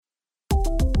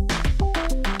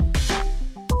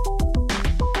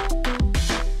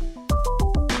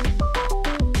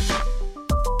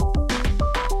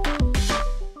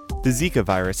The Zika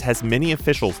virus has many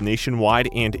officials nationwide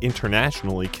and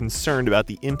internationally concerned about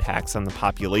the impacts on the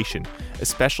population,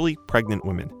 especially pregnant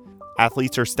women.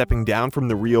 Athletes are stepping down from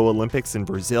the Rio Olympics in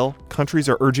Brazil, countries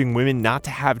are urging women not to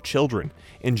have children,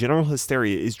 and general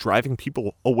hysteria is driving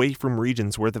people away from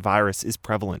regions where the virus is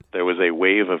prevalent. There was a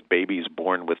wave of babies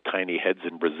born with tiny heads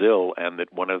in Brazil, and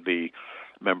that one of the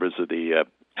members of the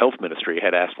health ministry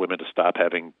had asked women to stop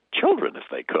having children if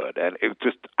they could. And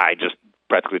I just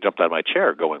practically jumped out of my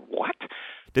chair going, what?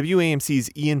 WAMC's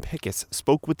Ian Pickus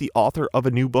spoke with the author of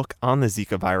a new book on the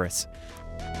Zika virus.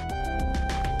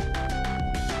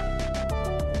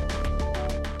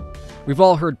 We've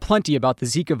all heard plenty about the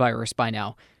Zika virus by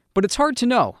now, but it's hard to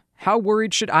know. How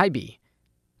worried should I be?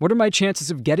 What are my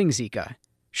chances of getting Zika?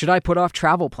 Should I put off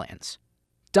travel plans?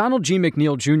 Donald G.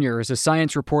 McNeil Jr. is a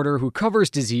science reporter who covers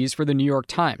disease for the New York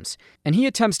Times, and he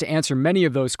attempts to answer many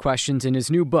of those questions in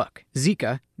his new book,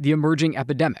 Zika, the Emerging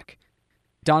Epidemic.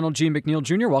 Donald G. McNeil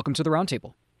Jr., welcome to the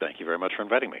Roundtable. Thank you very much for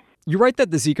inviting me. You write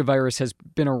that the Zika virus has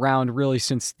been around really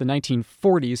since the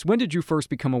 1940s. When did you first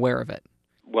become aware of it?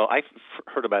 Well, I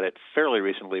heard about it fairly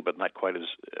recently, but not quite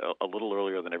a little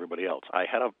earlier than everybody else. I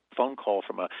had a phone call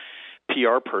from a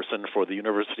PR person for the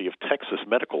University of Texas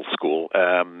Medical School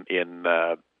in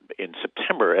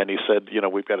September, and he said,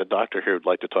 we've got a doctor here who'd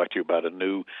like to talk to you about a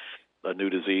new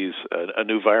disease, a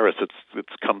new virus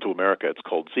that's come to America. It's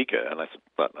called Zika, and I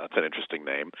thought that's an interesting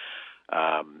name.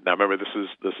 Now, remember, this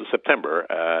is September,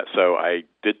 so I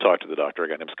did talk to the doctor, a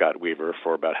guy named Scott Weaver,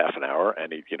 for about half an hour,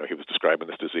 and he was describing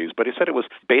this disease, but he said it was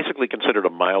basically considered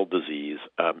a mild disease,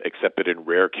 except that in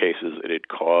rare cases it had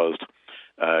caused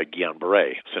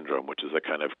Guillain-Barré syndrome, which is a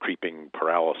kind of creeping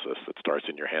paralysis that starts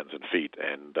in your hands and feet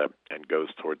and goes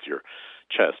towards your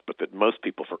chest, but that most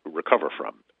people recover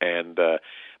from. And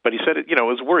but he said it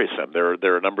was worrisome. There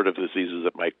are a number of diseases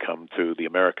that might come to the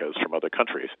Americas from other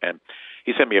countries. And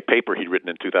he sent me a paper he'd written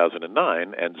in 2009,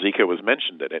 and Zika was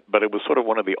mentioned in it, but it was sort of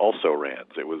one of the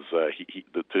also-rans. It was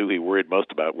the two he worried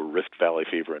most about were Rift Valley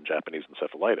fever and Japanese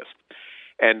encephalitis.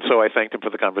 And so I thanked him for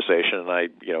the conversation, and I,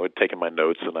 had taken my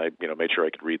notes, and I, made sure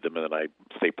I could read them, and then I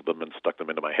stapled them and stuck them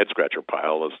into my head-scratcher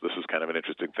pile as this is kind of an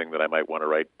interesting thing that I might want to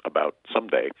write about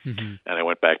someday. Mm-hmm. And I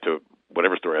went back to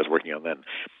whatever story I was working on then.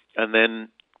 And then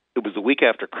it was the week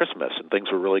after Christmas, and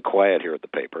things were really quiet here at the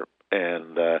paper.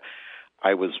 And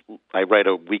I write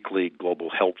a weekly global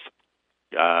health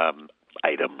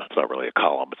item. It's not really a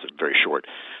column. It's a very short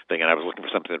thing, and I was looking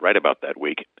for something to write about that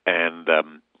week. And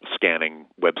scanning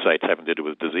websites having to do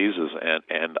with diseases,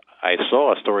 and I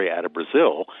saw a story out of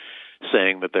Brazil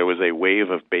saying that there was a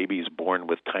wave of babies born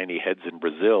with tiny heads in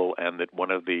Brazil, and that one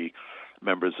of the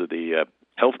members of the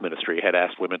health ministry had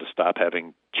asked women to stop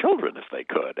having children if they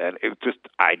could. And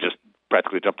I just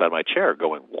practically jumped out of my chair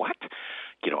going, what?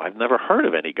 I've never heard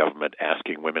of any government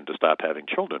asking women to stop having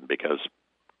children because,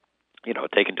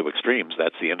 taken to extremes,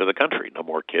 that's the end of the country. No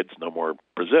more kids, no more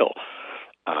Brazil.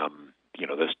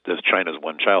 There's China's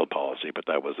one-child policy, but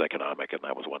that was economic, and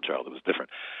that was one child that was different.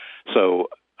 So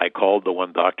I called the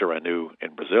one doctor I knew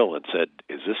in Brazil and said,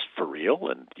 is this for real?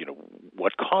 And,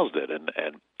 what caused it? And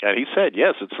he said,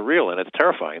 yes, it's for real, and it's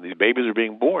terrifying. These babies are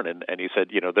being born, and he said,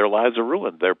 their lives are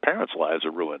ruined. Their parents' lives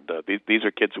are ruined. These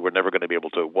are kids who are never going to be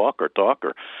able to walk or talk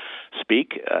or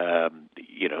speak.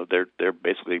 They're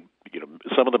basically,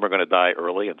 some of them are going to die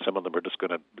early, and some of them are just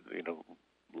going to,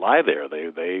 lie there.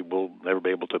 They will never be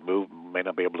able to move, may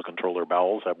not be able to control their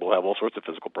bowels, will have all sorts of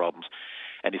physical problems.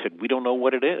 And he said, we don't know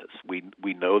what it is.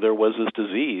 We know there was this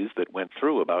disease that went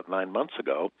through about 9 months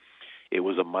ago. It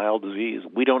was a mild disease.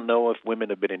 We don't know if women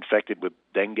have been infected with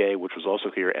dengue, which was also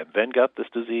here, and then got this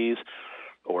disease,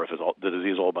 or if it's the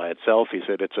disease all by itself. He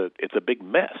said it's a big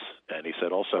mess. And he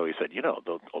said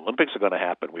the Olympics are going to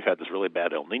happen. We've had this really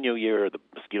bad El Nino year. The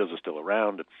mosquitoes are still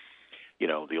around.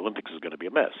 The Olympics is going to be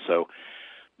a mess. So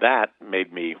that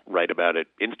made me write about it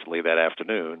instantly that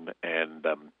afternoon, and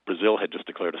Brazil had just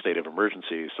declared a state of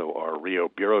emergency, so our Rio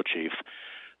bureau chief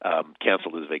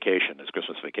canceled his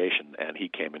Christmas vacation, and he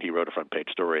came and he wrote a front-page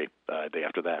story the day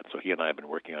after that. So he and I have been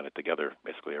working on it together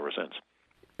basically ever since.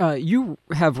 You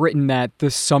have written that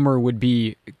this summer would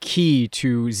be key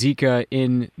to Zika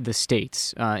in the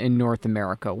States, in North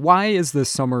America. Why is this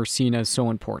summer seen as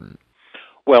so important?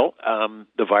 Well,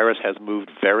 the virus has moved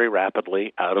very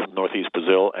rapidly out of northeast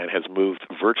Brazil and has moved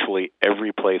virtually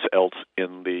every place else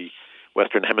in the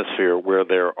Western Hemisphere where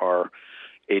there are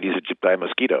Aedes aegypti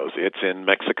mosquitoes. It's in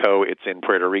Mexico, it's in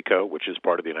Puerto Rico, which is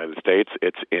part of the United States,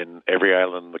 it's in every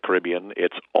island in the Caribbean,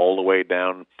 it's all the way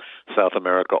down South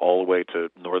America, all the way to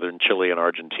northern Chile and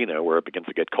Argentina, where it begins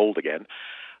to get cold again.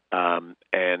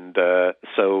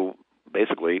 So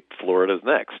basically, Florida's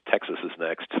next, Texas is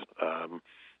next,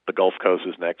 The Gulf Coast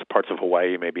is next. Parts of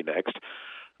Hawaii may be next.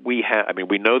 We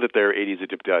know that there are Aedes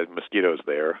aegypti mosquitoes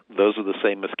there. Those are the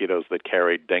same mosquitoes that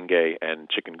carried dengue and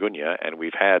chikungunya, and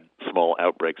we've had small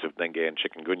outbreaks of dengue and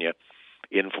chikungunya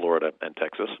in Florida and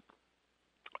Texas.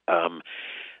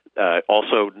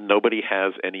 Also, nobody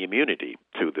has any immunity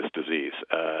to this disease.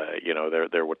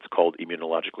 They're what's called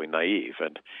immunologically naive,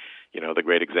 and the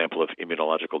great example of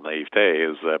immunological naivete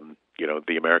is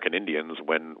the American Indians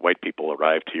when white people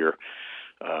arrived here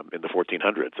in the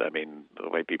 1400s. I mean, the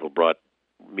white people brought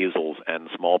measles and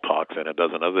smallpox and a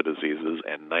dozen other diseases,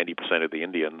 and 90% of the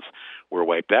Indians were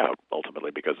wiped out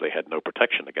ultimately because they had no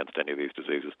protection against any of these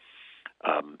diseases.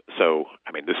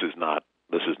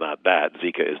 This is not that.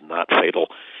 Zika is not fatal.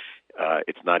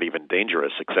 It's not even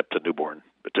dangerous except to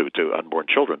unborn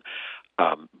children.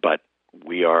 But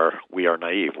we are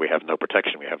naive. We have no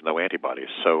protection. We have no antibodies.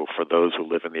 So for those who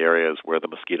live in the areas where the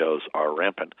mosquitoes are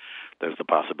rampant, there's the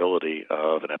possibility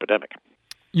of an epidemic.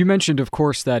 You mentioned, of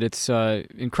course, that it's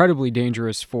incredibly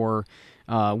dangerous for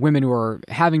women who are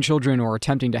having children or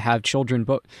attempting to have children.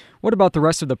 But what about the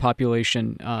rest of the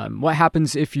population? What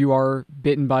happens if you are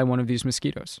bitten by one of these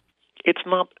mosquitoes? It's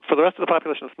not, for the rest of the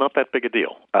population, it's not that big a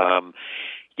deal.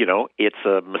 It's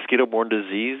a mosquito-borne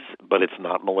disease, but it's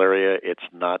not malaria, it's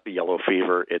not yellow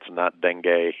fever, it's not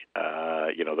dengue.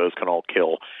 Those can all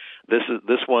kill.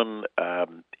 This one,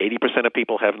 80% of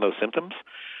people have no symptoms.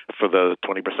 For the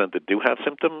 20% that do have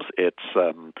symptoms, it's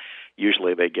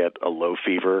usually they get a low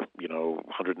fever,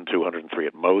 102, 103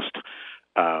 at most.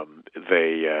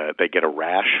 They get a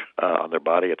rash on their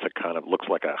body. It's a kind of looks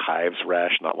like a hives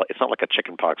rash. It's not like a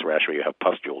chickenpox rash where you have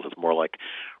pustules. It's more like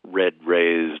red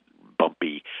raised,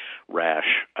 bumpy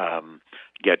rash.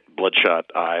 Get bloodshot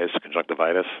eyes,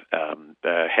 conjunctivitis,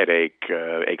 headache,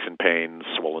 aches and pains,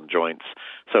 swollen joints.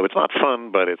 So it's not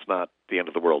fun, but it's not the end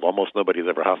of the world. Almost nobody's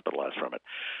ever hospitalized from it.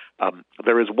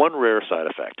 There is one rare side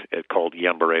effect called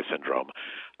Guillain-Barré syndrome,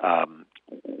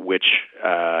 which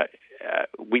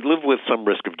we live with some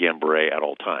risk of Guillain-Barré at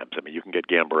all times. I mean, you can get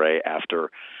Guillain-Barré after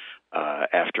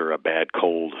a bad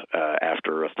cold,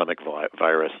 after a stomach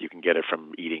virus. You can get it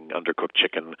from eating undercooked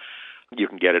chicken. You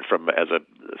can get it from as a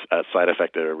side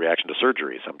effect, a reaction to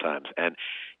surgery sometimes. And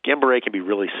Guillain-Barré can be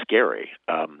really scary.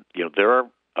 There are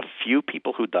a few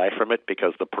people who die from it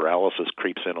because the paralysis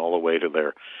creeps in all the way to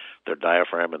their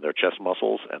diaphragm and their chest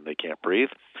muscles, and they can't breathe.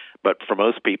 But for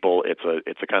most people, it's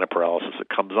a kind of paralysis that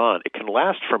comes on. It can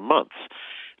last for months.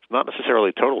 It's not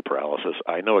necessarily total paralysis.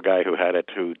 I know a guy who had it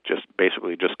who just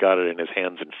got it in his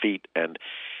hands and feet, and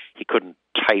he couldn't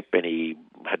type, and he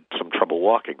had some trouble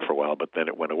walking for a while, but then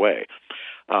it went away.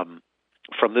 From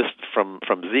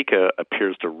Zika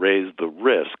appears to raise the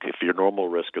risk. If your normal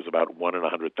risk is about 1 in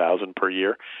 100,000 per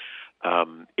year,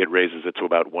 it raises it to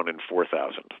about 1 in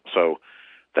 4,000. So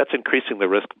that's increasing the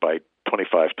risk by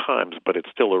 25 times, but it's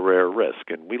still a rare risk.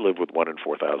 And we live with 1 in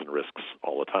 4,000 risks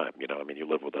all the time. You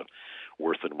live with a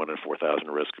worse than 1 in 4,000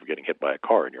 risk of getting hit by a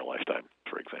car in your lifetime,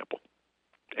 for example.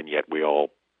 And yet we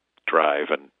all drive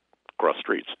and cross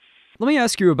streets. Let me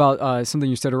ask you about something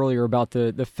you said earlier about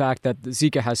the fact that the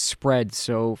Zika has spread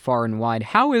so far and wide.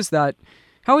 How is that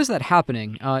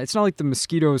happening? It's not like the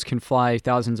mosquitoes can fly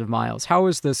thousands of miles. How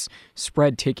is this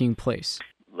spread taking place?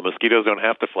 The mosquitoes don't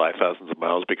have to fly thousands of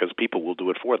miles because people will do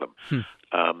it for them.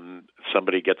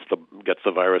 Somebody gets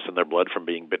the virus in their blood from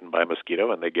being bitten by a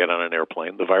mosquito, and they get on an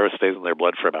airplane. The virus stays in their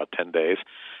blood for about 10 days.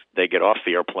 They get off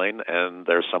the airplane, and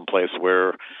there's some place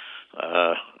where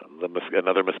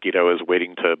another mosquito is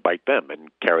waiting to bite them and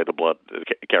carry the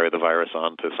virus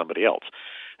on to somebody else.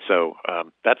 So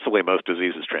that's the way most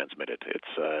disease is transmitted.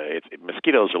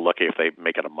 Mosquitoes are lucky if they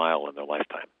make it a mile in their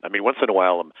lifetime. I mean, once in a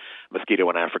while, a mosquito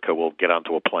in Africa will get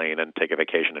onto a plane and take a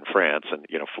vacation in France and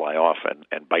fly off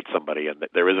and bite somebody. And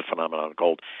there is a phenomenon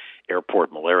called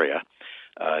airport malaria.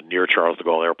 Near Charles de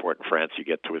Gaulle Airport in France, you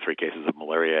get 2 or 3 cases of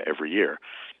malaria every year.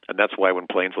 And that's why when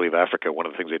planes leave Africa, one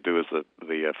of the things they do is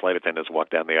the flight attendants walk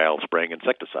down the aisle spraying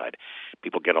insecticide.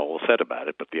 People get all upset about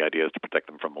it, but the idea is to protect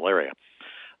them from malaria.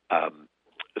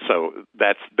 So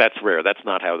that's rare. That's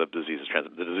not how the disease is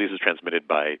transmitted. The disease is transmitted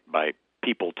by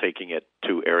people taking it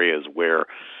to areas where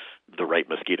the right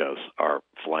mosquitoes are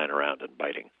flying around and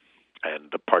biting.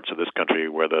 And the parts of this country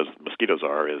where those mosquitoes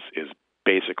are is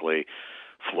basically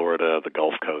Florida, the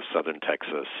Gulf Coast, southern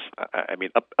Texas. I mean,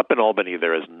 up in Albany,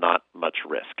 there is not much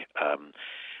risk.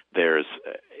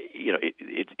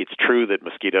 It's true that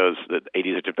that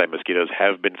Aedes aegypti mosquitoes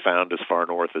have been found as far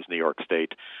north as New York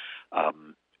State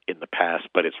in the past,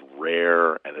 but it's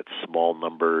rare and it's small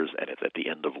numbers and it's at the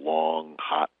end of long,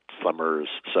 hot summers.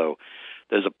 So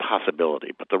there's a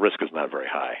possibility, but the risk is not very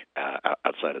high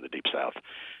outside of the Deep South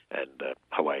and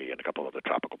Hawaii and a couple other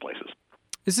tropical places.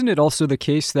 Isn't it also the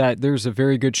case that there's a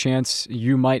very good chance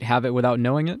you might have it without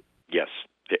knowing it? Yes.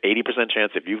 The 80%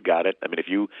 chance if you've got it. I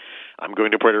mean, I'm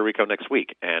going to Puerto Rico next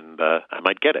week, and I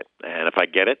might get it. And if I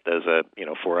get it, there's a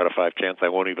 4 out of 5 chance I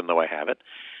won't even know I have it.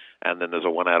 And then there's a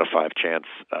 1 out of 5 chance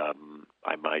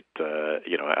I might,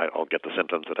 I'll get the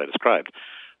symptoms that I described.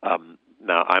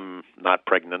 Now, I'm not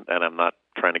pregnant, and I'm not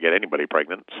trying to get anybody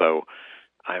pregnant, so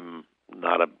I'm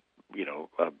not a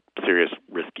serious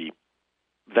risky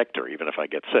vector, even if I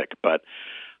get sick. But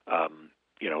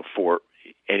for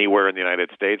anywhere in the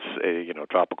United States,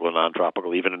 tropical and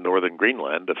non-tropical, even in northern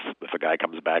Greenland, if a guy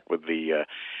comes back with the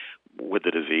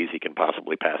disease, he can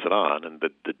possibly pass it on. And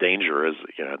the danger is,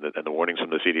 and the warnings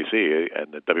from the CDC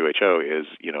and the WHO is,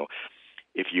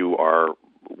 if you are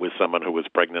with someone who is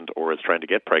pregnant or is trying to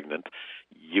get pregnant,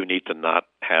 you need to not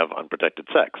have unprotected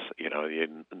sex.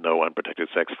 No unprotected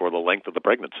sex for the length of the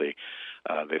pregnancy.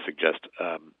 They suggest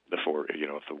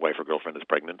if the wife or girlfriend is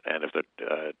pregnant, and if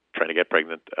they're trying to get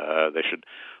pregnant, they should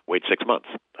wait 6 months,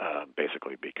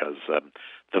 basically, because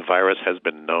the virus has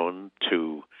been known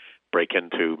to break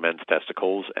into men's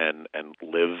testicles and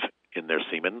live in their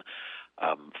semen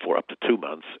for up to 2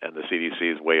 months. And the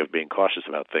CDC's way of being cautious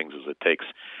about things is it takes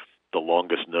the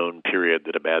longest known period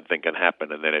that a bad thing can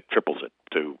happen, and then it triples it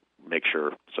to make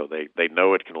sure. So they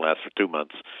know it can last for 2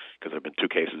 months because there have been 2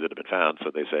 cases that have been found.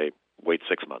 So they say wait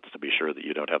 6 months to be sure that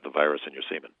you don't have the virus in your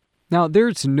semen. Now,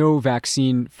 there's no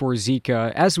vaccine for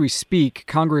Zika. As we speak,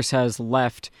 Congress has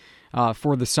left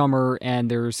for the summer, and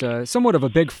there's somewhat of a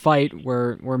big fight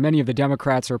where many of the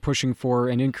Democrats are pushing for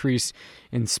an increase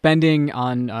in spending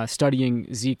on studying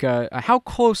Zika. How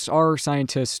close are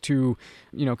scientists to,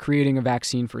 creating a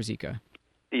vaccine for Zika?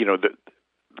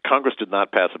 Congress did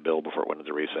not pass a bill before it went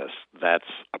into recess. That's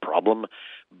a problem,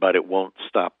 but it won't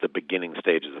stop the beginning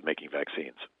stages of making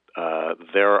vaccines.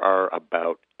 There are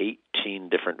about 18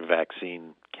 different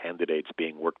vaccine candidates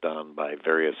being worked on by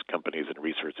various companies and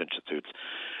research institutes.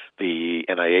 The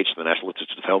NIH, the National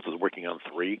Institutes of Health, is working on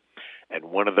 3, and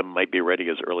one of them might be ready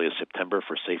as early as September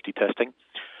for safety testing.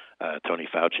 Tony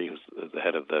Fauci, who's the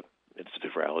head of the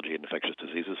Institute for Allergy and Infectious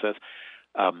Diseases, says.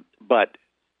 But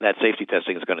that safety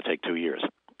testing is going to take 2 years,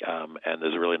 and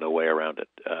there's really no way around it.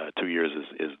 2 years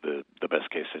is the best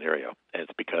case scenario, and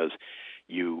it's because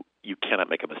you cannot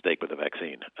make a mistake with a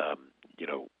vaccine.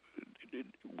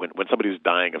 When somebody's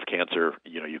dying of cancer,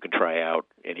 you can try out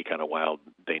any kind of wild,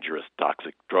 dangerous,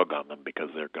 toxic drug on them because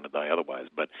they're going to die otherwise.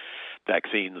 But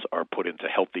vaccines are put into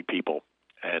healthy people,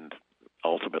 and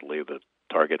ultimately the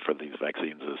target for these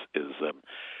vaccines is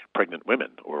pregnant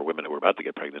women or women who are about to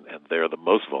get pregnant, and they're the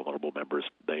most vulnerable members.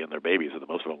 They and their babies are the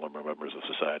most vulnerable members of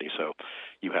society. So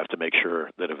you have to make sure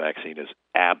that a vaccine is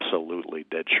absolutely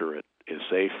dead sure it is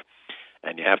safe,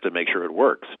 and you have to make sure it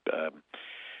works.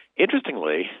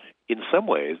 Interestingly, in some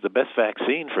ways, the best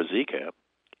vaccine for Zika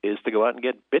is to go out and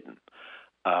get bitten,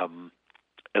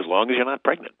 as long as you're not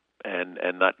pregnant and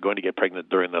not going to get pregnant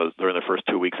during the first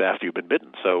 2 weeks after you've been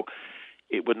bitten. So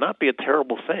it would not be a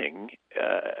terrible thing,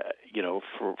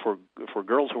 for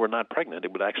girls who are not pregnant.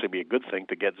 It would actually be a good thing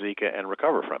to get Zika and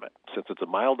recover from it, since it's a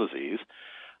mild disease.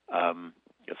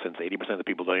 Since 80% of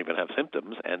people don't even have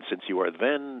symptoms, and since you are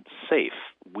then safe,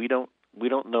 we don't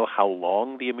know how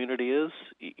long the immunity is.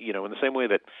 In the same way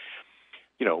that,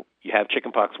 you have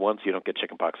chickenpox once, you don't get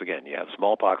chickenpox again. You have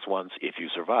smallpox once, if you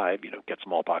survive, you don't get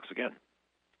smallpox again.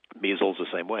 Measles the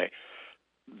same way.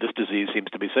 This disease seems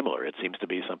to be similar. It seems to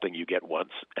be something you get once,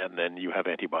 and then you have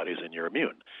antibodies and you're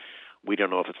immune. We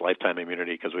don't know if it's lifetime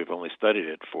immunity because we've only studied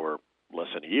it for less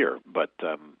than a year, but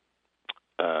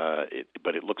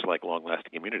it looks like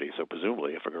long-lasting immunity. So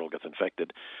presumably, if a girl gets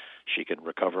infected, she can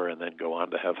recover and then go on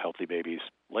to have healthy babies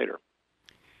later.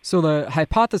 So the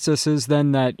hypothesis is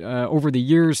then that over the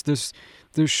years, this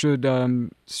should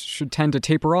tend to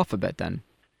taper off a bit. Then,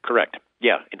 correct.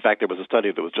 Yeah. In fact, there was a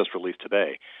study that was just released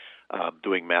today,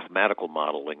 doing mathematical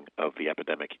modeling of the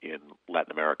epidemic in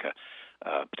Latin America,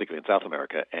 particularly in South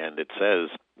America, and it says,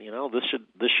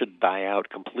 this should die out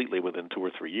completely within 2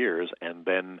 or 3 years, and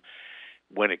then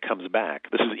when it comes back,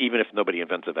 this is even if nobody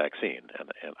invents a vaccine,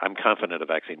 and I'm confident a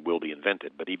vaccine will be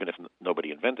invented, but even if nobody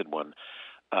invented one,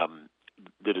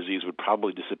 the disease would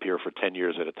probably disappear for 10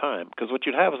 years at a time, because what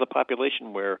you'd have is a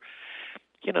population where,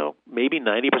 maybe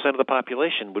 90% of the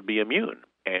population would be immune.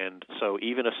 And so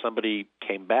even if somebody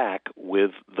came back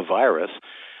with the virus,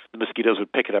 the mosquitoes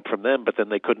would pick it up from them, but then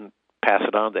they couldn't pass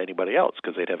it on to anybody else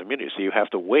because they'd have immunity. So you have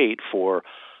to wait for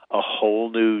a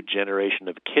whole new generation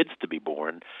of kids to be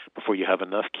born before you have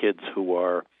enough kids who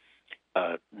are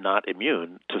not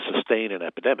immune to sustain an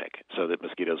epidemic, so that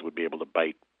mosquitoes would be able to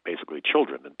bite basically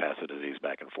children and pass the disease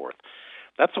back and forth.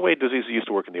 That's the way diseases used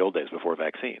to work in the old days before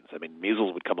vaccines. I mean,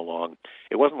 measles would come along.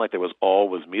 It wasn't like there was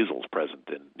always measles present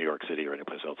in New York City or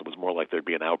anyplace else. It was more like there'd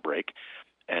be an outbreak,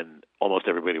 and almost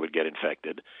everybody would get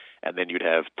infected. And then you'd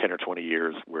have 10 or 20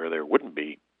 years where there wouldn't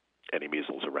be any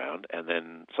measles around, and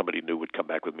then somebody new would come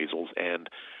back with measles, and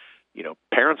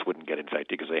parents wouldn't get infected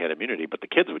because they had immunity, but the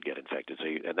kids would get infected.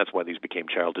 And that's why these became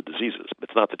childhood diseases.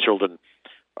 It's not that children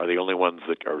are the only ones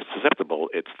that are susceptible.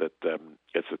 It's that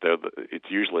it's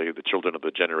usually the children of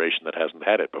the generation that hasn't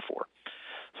had it before.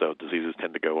 So diseases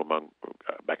tend to go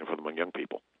back and forth among young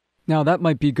people. Now, that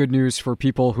might be good news for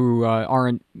people who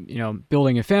aren't,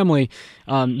 building a family.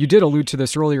 You did allude to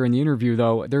this earlier in the interview,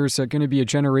 though. There's going to be a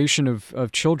generation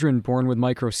of children born with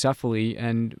microcephaly,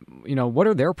 and, what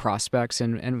are their prospects,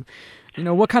 and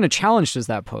what kind of challenge does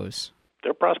that pose?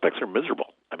 Their prospects are miserable.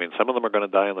 I mean, some of them are going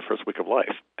to die in the first week of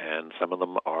life, and some of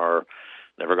them are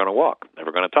never going to walk,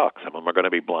 never going to talk. Some of them are going to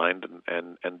be blind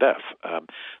and deaf.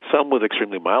 Some with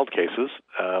extremely mild cases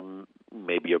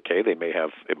may be okay. They may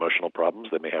have emotional problems.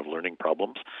 They may have learning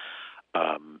problems.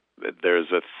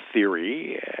 There's a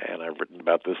theory, and I've written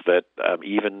about this, that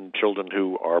even children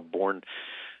who are born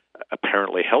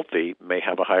apparently healthy may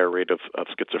have a higher rate of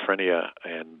schizophrenia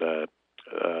and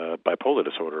bipolar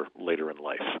disorder later in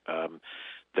life.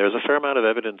 There's a fair amount of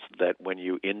evidence that when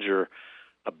you injure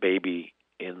a baby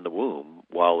in the womb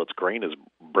while its brain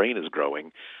is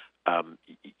growing,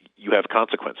 you have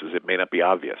consequences. It may not be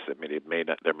obvious. There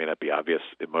may not be obvious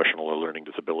emotional or learning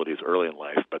disabilities early in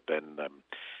life, but then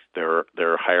there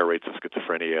are higher rates of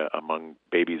schizophrenia among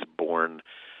babies born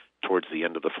towards the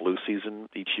end of the flu season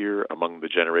each year, among the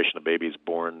generation of babies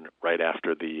born right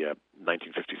after the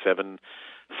 1957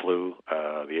 flu,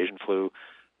 the Asian flu.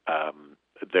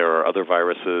 There are other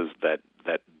viruses that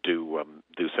do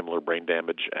similar brain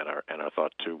damage and are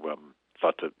thought to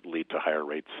lead to higher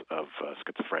rates of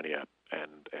schizophrenia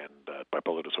and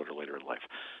bipolar disorder later in life.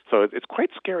 So it's quite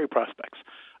scary prospects.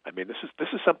 I mean, this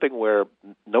is something where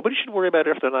nobody should worry about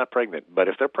it if they're not pregnant. But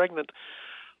if they're pregnant,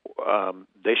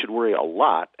 they should worry a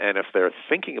lot. And if they're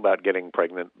thinking about getting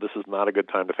pregnant, this is not a good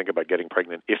time to think about getting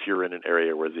pregnant if you're in an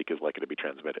area where Zika is likely to be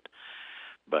transmitted.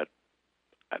 But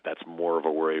that's more of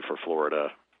a worry for Florida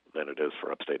than it is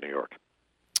for upstate New York.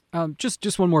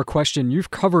 Just one more question.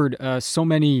 You've covered so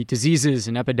many diseases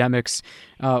and epidemics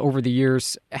over the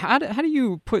years. How do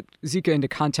you put Zika into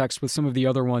context with some of the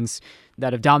other ones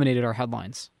that have dominated our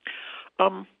headlines?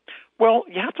 Well,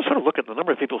 you have to sort of look at the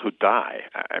number of people who die.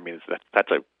 I mean,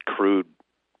 that's a crude,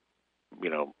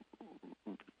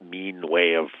 mean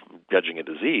way of judging a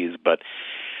disease, but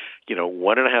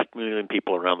 1.5 million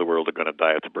people around the world are going to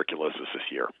die of tuberculosis this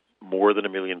year. More than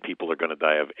 1 million people are going to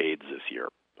die of AIDS this year.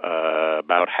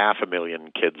 About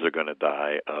 500,000 kids are going to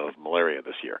die of malaria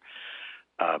this year.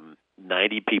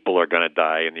 90 people are going to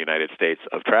die in the United States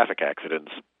of traffic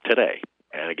accidents today,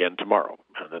 and again tomorrow,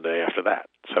 and the day after that.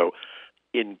 So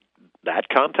in that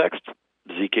context,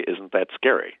 Zika isn't that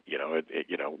scary.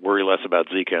 Worry less about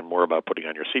Zika and more about putting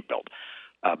on your seatbelt.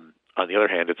 On the other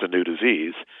hand, it's a new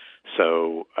disease,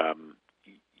 so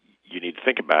you need to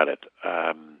think about it.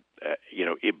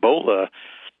 Ebola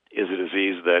is a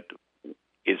disease that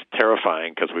is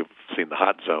terrifying because we've seen The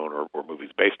Hot Zone or movies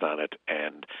based on it,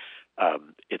 and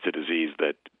it's a disease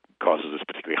that causes this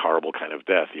particularly horrible kind of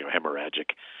death,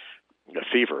 hemorrhagic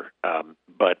fever.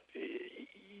 But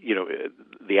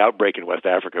the outbreak in West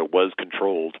Africa was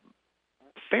controlled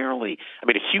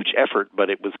a huge effort, but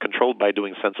it was controlled by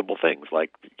doing sensible things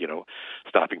like,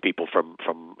 stopping people from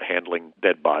handling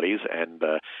dead bodies and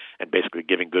basically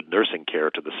giving good nursing care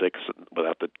to the sick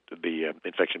without the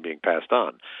infection being passed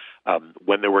on.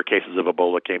 When there were cases of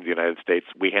Ebola came to the United States,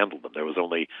 we handled them. There was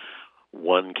only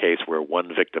one case where one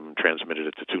victim transmitted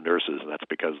it to two nurses, and that's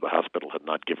because the hospital had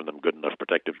not given them good enough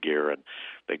protective gear, and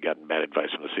they'd gotten bad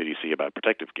advice from the CDC about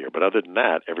protective gear. But other than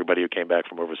that, everybody who came back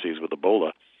from overseas with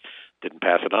Ebola didn't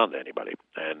pass it on to anybody,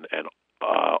 and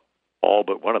all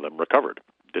but one of them recovered,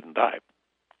 didn't die.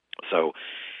 So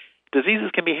diseases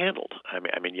can be handled.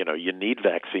 I mean, you need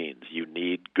vaccines, you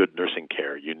need good nursing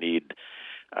care, you need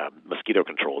mosquito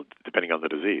control, depending on the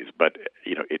disease. But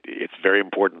it's very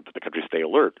important that the country stay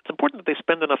alert. It's important that they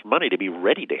spend enough money to be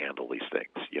ready to handle these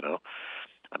things.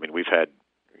 I mean, we've had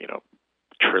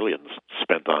trillions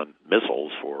spent on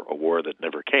missiles for a war that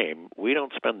never came. We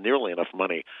don't spend nearly enough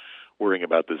money worrying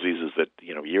about diseases that,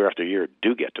 year after year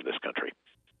do get to this country.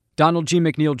 Donald G.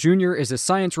 McNeil Jr. is a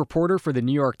science reporter for the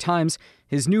New York Times.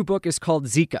 His new book is called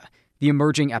Zika, The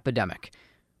Emerging Epidemic.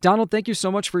 Donald, thank you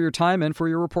so much for your time and for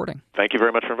your reporting. Thank you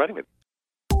very much for inviting me.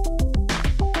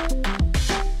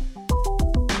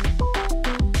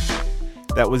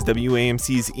 That was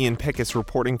WAMC's Ian Pickus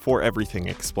reporting for Everything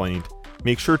Explained.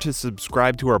 Make sure to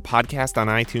subscribe to our podcast on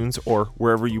iTunes or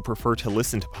wherever you prefer to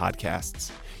listen to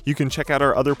podcasts. You can check out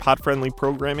our other pod-friendly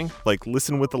programming, like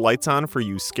Listen with the Lights On for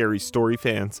you scary story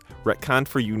fans, Retcon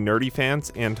for you nerdy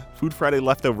fans, and Food Friday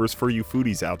Leftovers for you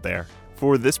foodies out there.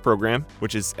 For this program,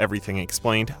 which is Everything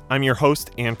Explained, I'm your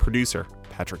host and producer,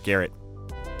 Patrick Garrett.